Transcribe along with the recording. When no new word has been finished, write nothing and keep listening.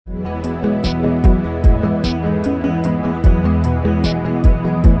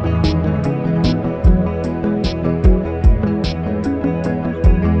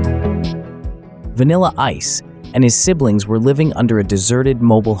Vanilla Ice and his siblings were living under a deserted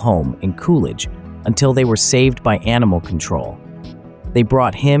mobile home in Coolidge until they were saved by animal control. They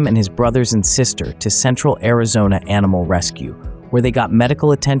brought him and his brothers and sister to Central Arizona Animal Rescue, where they got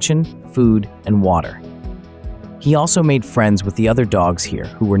medical attention, food, and water. He also made friends with the other dogs here,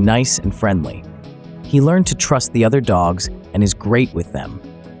 who were nice and friendly. He learned to trust the other dogs and is great with them.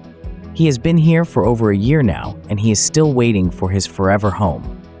 He has been here for over a year now, and he is still waiting for his forever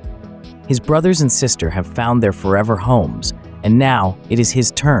home. His brothers and sister have found their forever homes, and now it is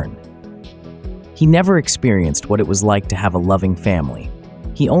his turn. He never experienced what it was like to have a loving family.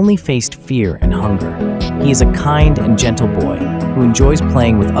 He only faced fear and hunger. He is a kind and gentle boy who enjoys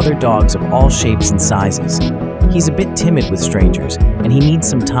playing with other dogs of all shapes and sizes. He's a bit timid with strangers, and he needs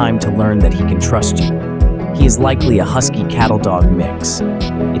some time to learn that he can trust you. He is likely a husky cattle dog mix.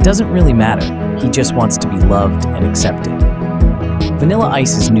 It doesn't really matter. He just wants to be loved and accepted. Vanilla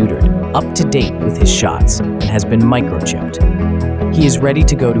Ice is neutered, up to date with his shots, and has been microchipped. He is ready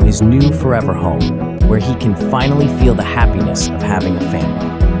to go to his new forever home, where he can finally feel the happiness of having a family.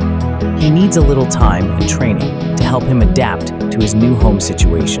 He needs a little time and training to help him adapt to his new home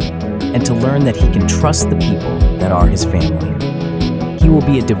situation and to learn that he can trust the people that are his family. He will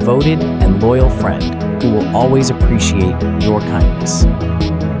be a devoted and loyal friend who will always appreciate your kindness.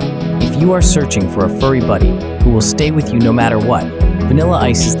 If you are searching for a furry buddy who will stay with you no matter what, Vanilla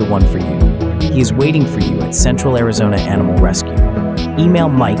Ice is the one for you. He is waiting for you at Central Arizona Animal Rescue. Email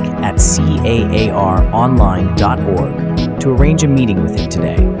Mike at caaronline.org to arrange a meeting with him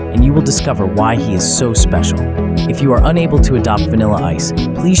today, and you will discover why he is so special. If you are unable to adopt Vanilla Ice,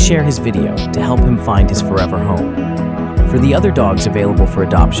 please share his video to help him find his forever home. For the other dogs available for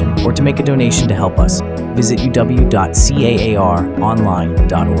adoption or to make a donation to help us, visit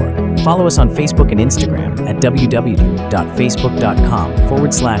uw.caaronline.org. Follow us on Facebook and Instagram at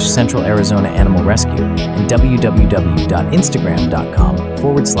www.facebook.com/Central Arizona Animal Rescue and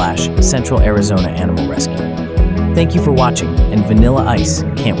www.instagram.com/Central Arizona Animal Rescue. Thank you for watching, and Vanilla Ice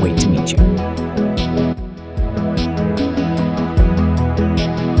can't wait to meet you.